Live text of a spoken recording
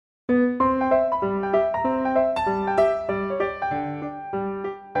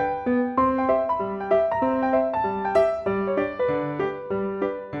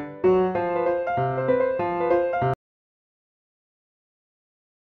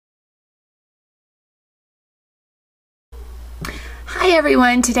Hi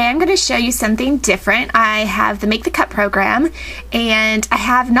everyone, today I'm going to show you something different. I have the Make the Cut program and I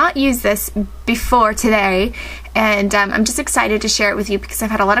have not used this before today, and I'm just excited to share it with you because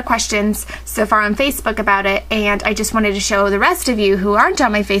I've had a lot of questions so far on Facebook about it, and I just wanted to show the rest of you who aren't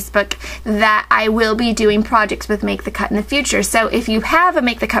on my Facebook that I will be doing projects with Make the Cut in the future. So if you have a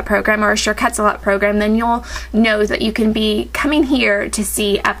Make the Cut program or a Sure Cuts a Lot program, then you'll know that you can be coming here to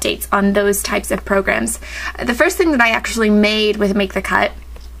see updates on those types of programs. The first thing that I actually made with Make the Cut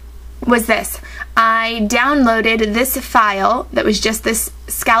was this. I downloaded this file that was just this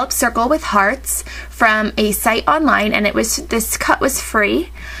scallop circle with hearts from a site online, and this cut was free.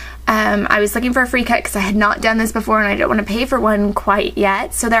 I was looking for a free cut because I had not done this before and I don't want to pay for one quite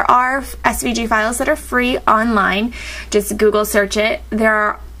yet. So there are SVG files that are free online. Just Google search it. There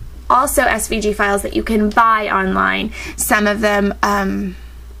are also SVG files that you can buy online. Some of them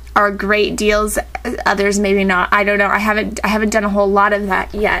are great deals, others maybe not. I don't know. I haven't done a whole lot of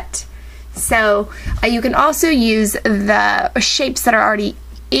that yet. So you can also use the shapes that are already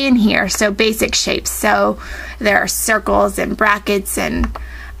in here, so basic shapes. So there are circles and brackets, and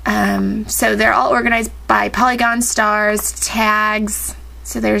so they're all organized by polygon, stars, tags.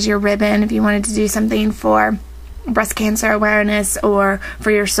 So there's your ribbon if you wanted to do something for breast cancer awareness or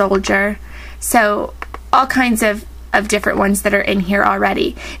for your soldier. So all kinds of different ones that are in here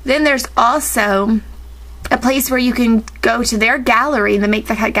already. Then there's also a place where you can go to their gallery, the Make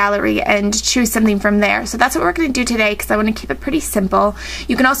the Cut gallery, and choose something from there. So that's what we're going to do today because I want to keep it pretty simple.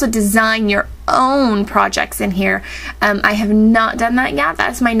 You can also design your own projects in here. I have not done that yet.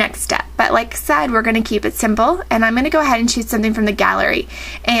 That's my next step. But like I said, we're going to keep it simple, and I'm going to go ahead and choose something from the gallery.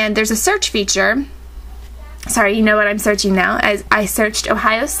 And there's a search feature. Sorry, you know what I'm searching now. As I searched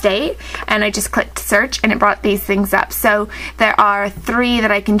Ohio State and I just clicked search and it brought these things up. So there are 3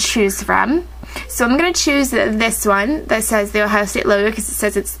 that I can choose from. So I'm going to choose this one that says the Ohio State logo because it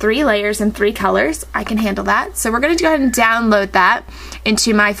says it's 3 layers and 3 colors. I can handle that. So we're going to go ahead and download that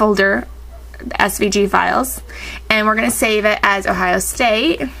into my folder, SVG files, and we're going to save it as Ohio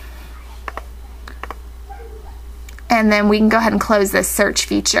State. And then we can go ahead and close this search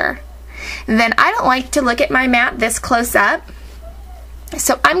feature. Then I don't like to look at my map this close up,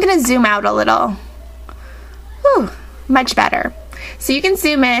 so I'm going to zoom out a little. Whew, much better. So you can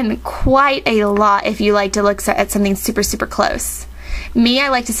zoom in quite a lot if you like to look at something super, super close. Me, I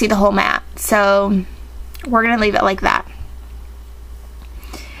like to see the whole map, so we're going to leave it like that.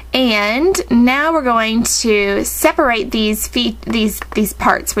 And now we're going to separate these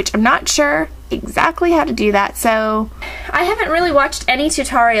parts, which I'm not sure exactly how to do that. So I haven't really watched any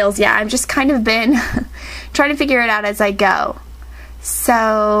tutorials yet. I've just kind of been trying to figure it out as I go.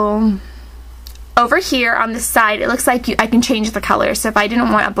 So over here on the side, it looks like I can change the color. So if I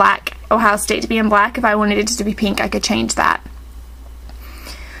didn't want a black Ohio State to be in black, if I wanted it to be pink, I could change that.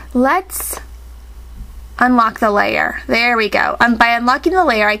 Let's unlock the layer. There we go. By unlocking the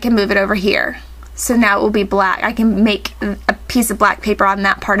layer, I can move it over here. So now it will be black. I can make a piece of black paper on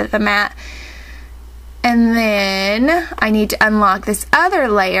that part of the mat. And then I need to unlock this other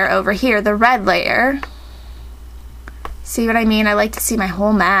layer over here, the red layer. See what I mean? I like to see my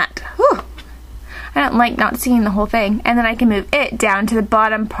whole mat. Whew. I don't like not seeing the whole thing. And then I can move it down to the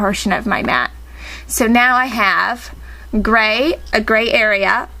bottom portion of my mat. So now I have a gray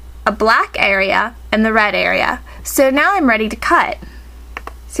area, a black area, and the red area. So now I'm ready to cut.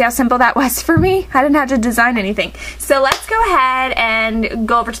 See how simple that was for me? I didn't have to design anything. So let's go ahead and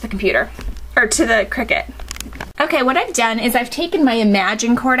go over to the computer, or to the Cricut. Okay, what I've done is I've taken my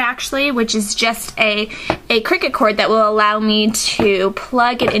Imagine cord actually, which is just a Cricut cord that will allow me to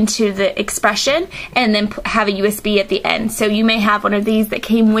plug it into the Expression and then have a USB at the end. So you may have one of these that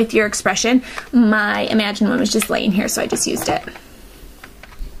came with your Expression. My Imagine one was just laying here, so I just used it.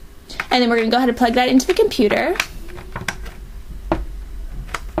 And then we're going to go ahead and plug that into the computer.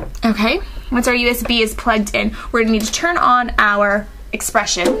 Okay, once our USB is plugged in, we're going to need to turn on our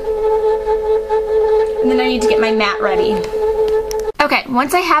Expression. And then I need to get my mat ready. Okay,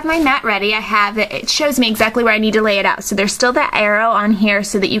 once I have my mat ready, it shows me exactly where I need to lay it out. So there's still that arrow on here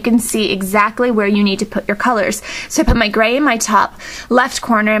so that you can see exactly where you need to put your colors. So I put my gray in my top left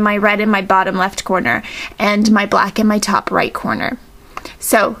corner, and my red in my bottom left corner, and my black in my top right corner.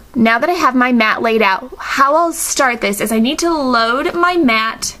 So now that I have my mat laid out, how I'll start this is I need to load my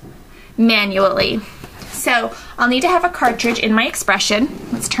mat manually. So I'll need to have a cartridge in my Expression.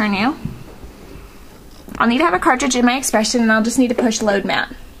 Let's turn you. I'll need to have a cartridge in my Expression, and I'll just need to push load mat.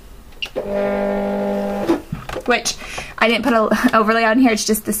 Which I didn't put an overlay on here, it's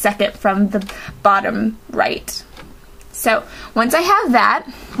just the second from the bottom right. So once I have that,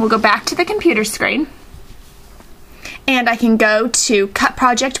 we'll go back to the computer screen. and I can go to Cut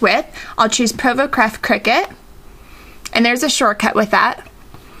Project With. I'll choose ProvoCraft Cricut, and there's a shortcut with that.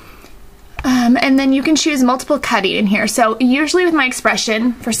 And then you can choose multiple cutting in here. So usually with my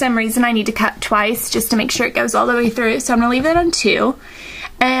Expression, for some reason I need to cut twice just to make sure it goes all the way through. So I'm going to leave that on 2.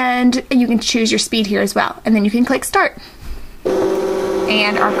 And you can choose your speed here as well. And then you can click Start.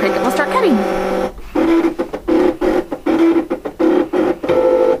 And our Cricut will start cutting.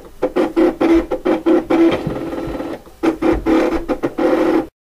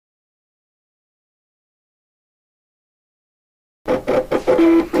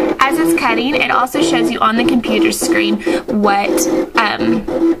 As it's cutting, it also shows you on the computer screen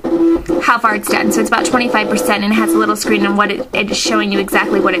how far it's done. So it's about 25%, and it has a little screen on what it is showing you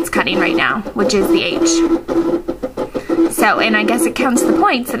exactly what it's cutting right now, which is the H. So, and I guess it counts the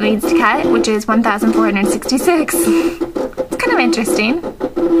points that it needs to cut, which is 1,466. It's kind of interesting.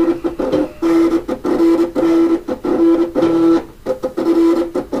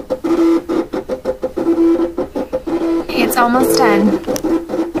 It's almost done.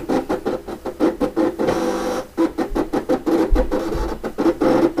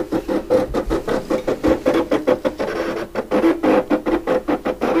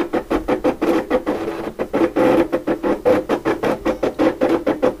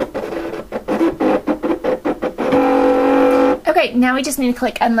 Okay, now we just need to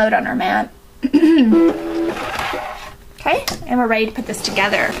click Unload on our mat. Okay, and we're ready to put this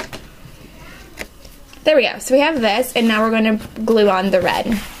together. There we go. So we have this, and now we're going to glue on the red.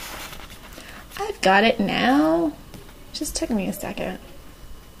 I've got it now. Just took me a second.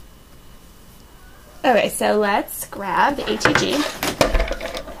 Okay, so let's grab the ATG.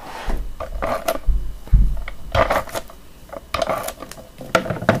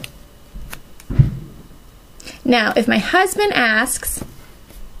 Now, if my husband asks,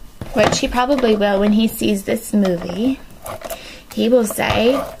 which he probably will when he sees this movie, he will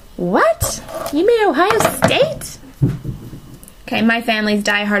say, "What? You mean Ohio State?" Okay, my family's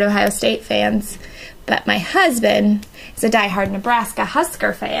diehard Ohio State fans, but my husband is a diehard Nebraska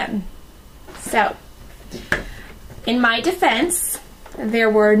Husker fan. So, in my defense, there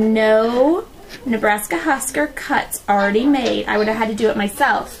were no Nebraska Husker cuts already made. I would have had to do it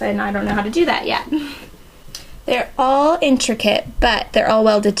myself, and I don't know how to do that yet. They're all intricate, but they're all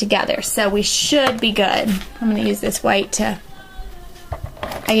welded together, so we should be good. I'm going to use this white to...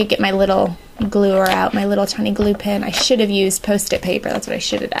 I could get my little gluer out, my little tiny glue pen. I should have used Post-it paper. That's what I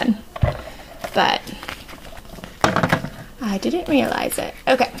should have done. But I didn't realize it.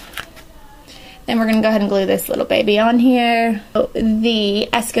 Okay. Then we're going to go ahead and glue this little baby on here. Oh, the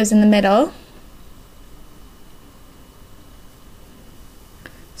S goes in the middle.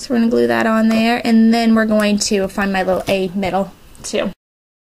 So we're going to glue that on there, and then we're going to find my little A middle too.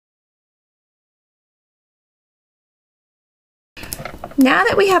 Now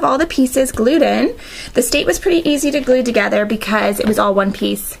that we have all the pieces glued in, the state was pretty easy to glue together because it was all one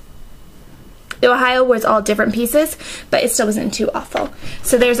piece. The Ohio was all different pieces, but it still wasn't too awful.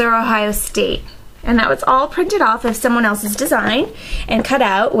 So there's our Ohio State. And that was all printed off of someone else's design and cut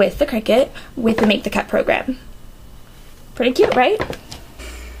out with the Cricut with the Make the Cut program. Pretty cute, right?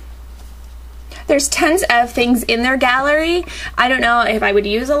 There's tons of things in their gallery. I don't know if I would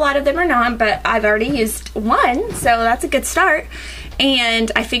use a lot of them or not, but I've already used one, so that's a good start.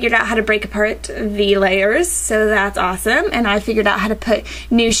 And I figured out how to break apart the layers, so that's awesome. And I figured out how to put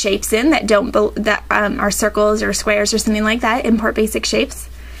new shapes in that are circles or squares or something like that, import basic shapes.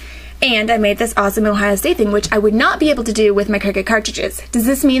 And I made this awesome Ohio State thing, which I would not be able to do with my Cricut cartridges. Does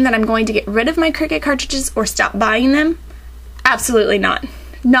this mean that I'm going to get rid of my Cricut cartridges or stop buying them? Absolutely not.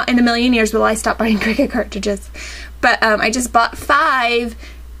 Not in a million years will I stop buying Cricut cartridges. But I just bought 5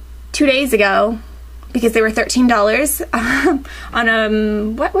 2 days ago because they were $13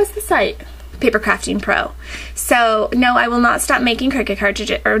 on what was the site? Paper Crafting Pro. So no, I will not stop making Cricut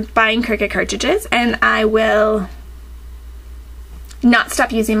cartridges or buying Cricut cartridges, and I will not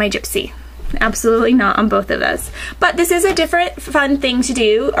stop using my Gypsy. Absolutely not on both of those. But this is a different fun thing to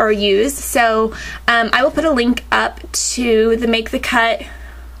do or use, so I will put a link up to the Make the Cut,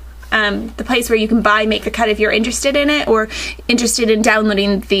 the place where you can buy Make the Cut if you're interested in it or interested in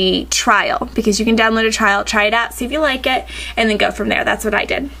downloading the trial, because you can download a trial, try it out, see if you like it, and then go from there. That's what I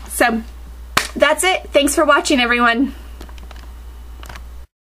did. So that's it. Thanks for watching, everyone.